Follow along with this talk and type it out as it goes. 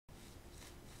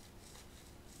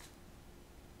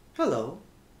Hello,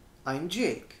 I'm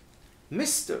Jake,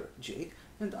 Mr. Jake,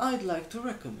 and I'd like to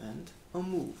recommend a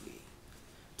movie.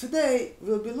 Today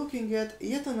we'll be looking at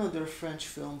yet another French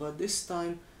film, but this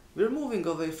time we're moving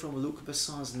away from Luc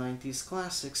Besson's 90s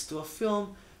classics to a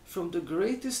film from the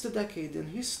greatest decade in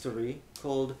history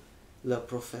called Le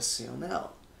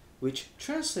Professionnel, which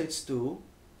translates to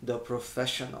The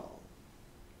Professional.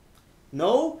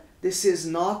 No, this is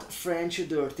not French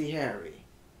Dirty Harry.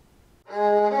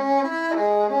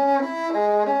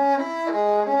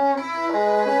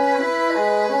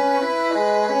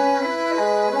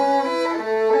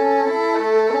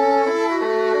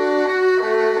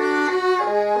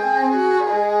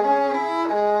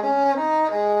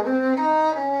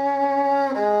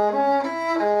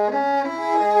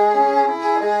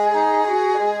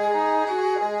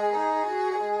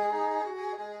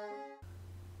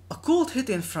 A cult hit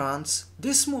in France,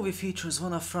 this movie features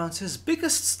one of France's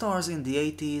biggest stars in the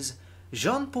 80s,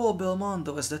 Jean-Paul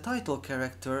Belmondo as the title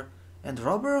character, and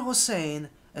Robert Hossein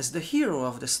as the hero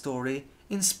of the story,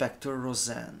 Inspector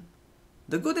Rosen.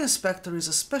 The good inspector is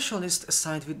a specialist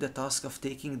assigned with the task of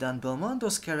taking down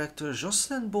Belmondo's character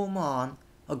Jocelyn Beaumont,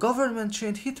 a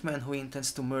government-trained hitman who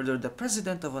intends to murder the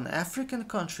president of an African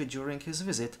country during his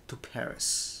visit to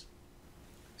Paris.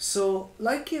 So,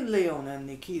 like in Leon and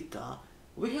Nikita,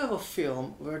 we have a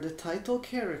film where the title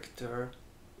character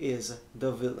is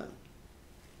the villain.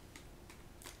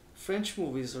 French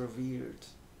movies are weird.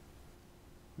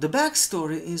 The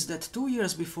backstory is that 2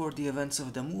 years before the events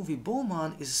of the movie,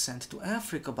 Beaumont is sent to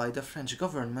Africa by the French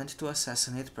government to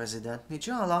assassinate President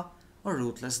Nijala, a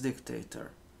ruthless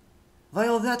dictator.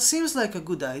 While that seems like a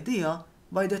good idea,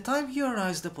 by the time he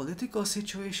arrives the political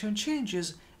situation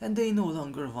changes and they no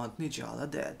longer want Nijala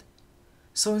dead.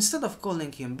 So instead of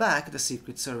calling him back, the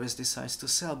Secret Service decides to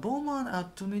sell Beaumont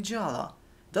out to Nijala.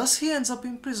 Thus he ends up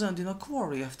imprisoned in a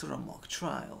quarry after a mock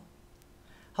trial.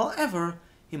 However,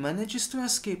 he manages to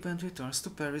escape and returns to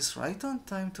Paris right on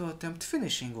time to attempt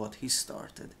finishing what he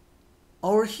started.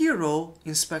 Our hero,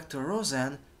 Inspector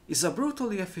Rosen, is a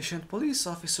brutally efficient police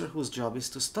officer whose job is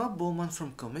to stop Beaumont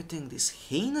from committing this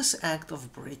heinous act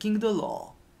of breaking the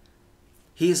law.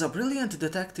 He is a brilliant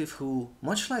detective who,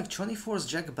 much like 24's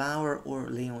Jack Bauer or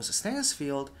Leon's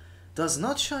Stansfield, does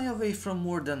not shy away from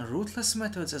more than ruthless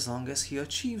methods as long as he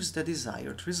achieves the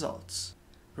desired results.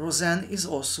 Rosen is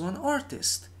also an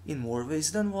artist, in more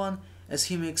ways than one, as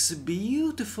he makes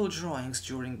beautiful drawings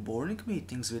during boring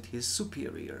meetings with his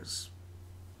superiors.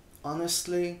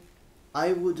 Honestly,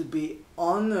 I would be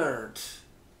honored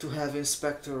to have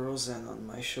Inspector Rosen on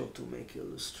my show to make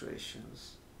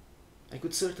illustrations. I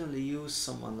could certainly use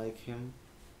someone like him.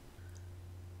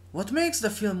 What makes the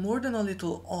film more than a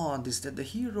little odd is that the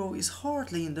hero is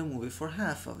hardly in the movie for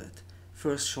half of it,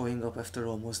 first showing up after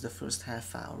almost the first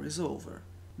half hour is over.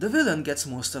 The villain gets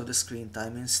most of the screen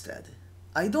time instead.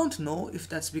 I don't know if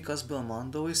that's because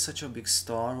Belmondo is such a big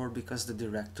star or because the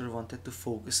director wanted to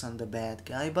focus on the bad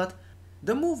guy, but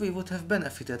the movie would have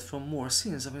benefited from more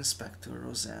scenes of Inspector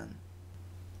Rosen.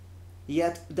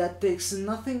 Yet that takes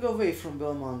nothing away from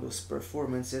Belmondo's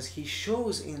performance, as he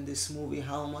shows in this movie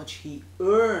how much he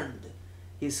earned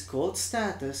his cult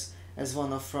status as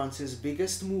one of France's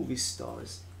biggest movie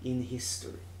stars in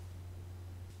history.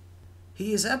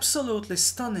 He is absolutely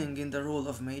stunning in the role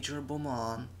of Major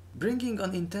Beaumont, bringing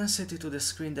an intensity to the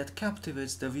screen that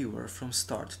captivates the viewer from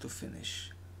start to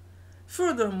finish.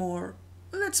 Furthermore,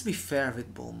 let's be fair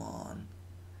with Beaumont.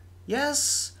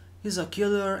 Yes, he's a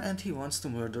killer and he wants to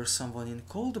murder someone in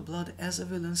cold blood as a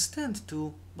villains tend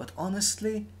to, but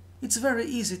honestly, it's very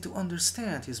easy to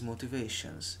understand his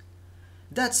motivations.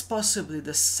 That's possibly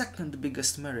the second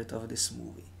biggest merit of this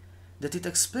movie, that it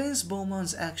explains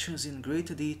Beaumont's actions in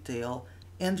great detail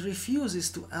and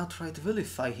refuses to outright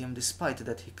vilify him despite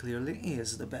that he clearly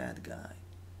is the bad guy.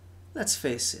 Let's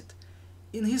face it,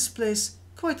 in his place,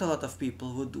 quite a lot of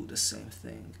people would do the same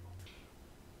thing.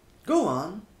 Go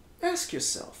on, ask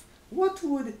yourself, what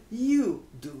would you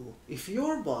do if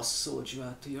your boss sold you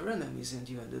out to your enemies and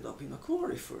you ended up in a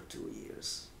quarry for 2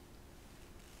 years?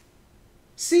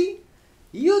 See,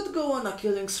 you'd go on a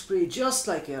killing spree just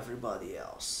like everybody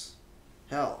else.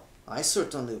 Hell, I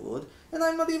certainly would, and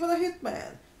I'm not even a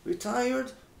hitman,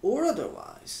 retired or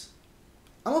otherwise.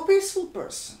 I'm a peaceful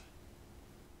person.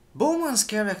 Beaumont's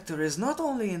character is not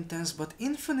only intense but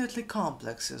infinitely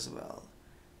complex as well.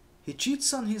 He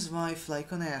cheats on his wife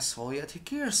like an asshole, yet he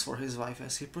cares for his wife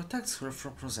as he protects her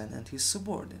from Rosen and his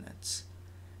subordinates.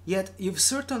 Yet you've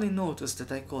certainly noticed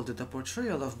that I called the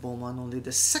portrayal of Beaumont only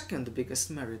the second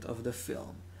biggest merit of the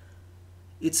film.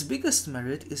 Its biggest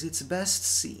merit is its best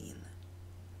scene.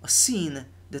 A scene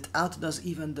that outdoes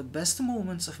even the best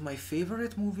moments of my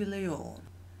favorite movie Leon.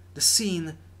 The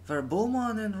scene where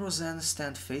Beaumont and Roseanne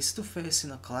stand face to face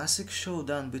in a classic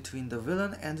showdown between the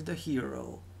villain and the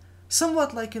hero,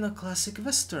 somewhat like in a classic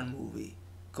western movie,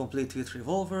 complete with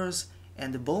revolvers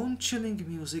and bone-chilling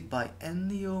music by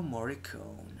Ennio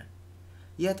Morricone.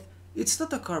 Yet, it's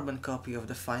not a carbon copy of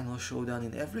the final showdown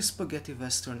in every spaghetti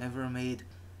western ever made,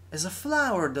 as a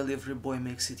flower delivery boy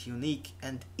makes it unique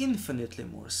and infinitely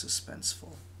more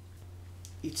suspenseful.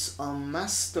 It's a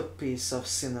masterpiece of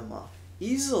cinema,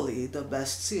 easily the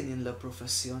best scene in Le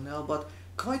Professionnel, but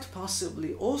quite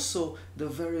possibly also the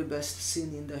very best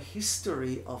scene in the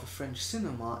history of French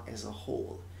cinema as a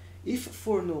whole. If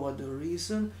for no other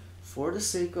reason, for the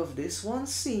sake of this one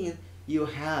scene, you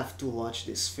have to watch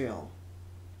this film.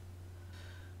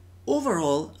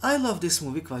 Overall, I love this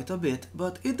movie quite a bit,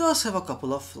 but it does have a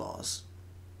couple of flaws.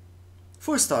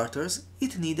 For starters,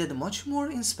 it needed much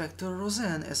more Inspector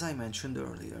Roseanne, as I mentioned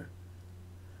earlier.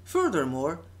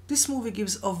 Furthermore, this movie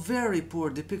gives a very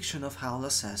poor depiction of how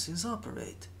assassins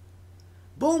operate.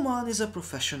 Beaumont is a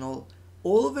professional,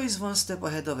 always one step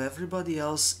ahead of everybody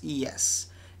else, yes,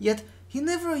 yet he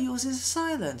never uses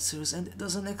silencers and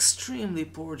does an extremely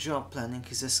poor job planning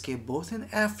his escape both in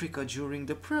Africa during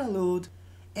the prelude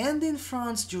and in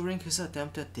France during his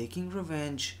attempt at taking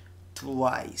revenge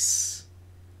twice.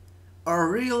 A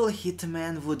real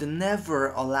hitman would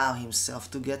never allow himself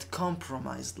to get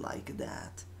compromised like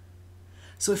that.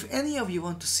 So if any of you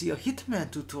want to see a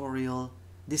hitman tutorial,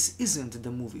 this isn't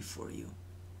the movie for you.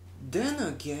 Then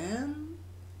again,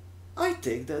 I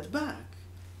take that back.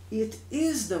 It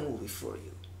is the movie for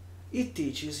you. It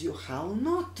teaches you how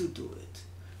not to do it.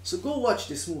 So go watch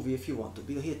this movie if you want to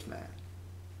be a hitman.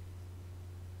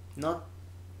 Not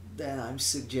that I'm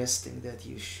suggesting that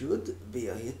you should be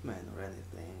a hitman or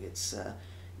anything. It's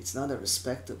not a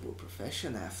respectable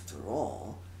profession after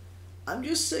all. I'm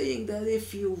just saying that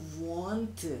if you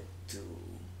wanted to,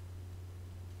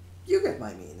 you get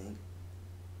my meaning.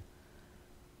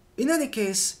 In any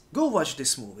case, go watch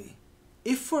this movie.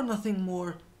 If for nothing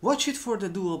more, watch it for the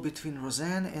duel between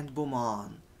Roseanne and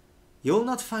Beaumont. You'll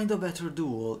not find a better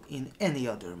duel in any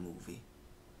other movie.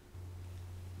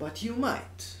 But you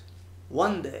might,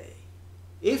 one day,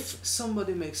 if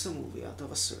somebody makes a movie out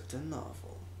of a certain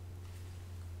novel.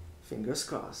 Fingers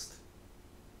crossed.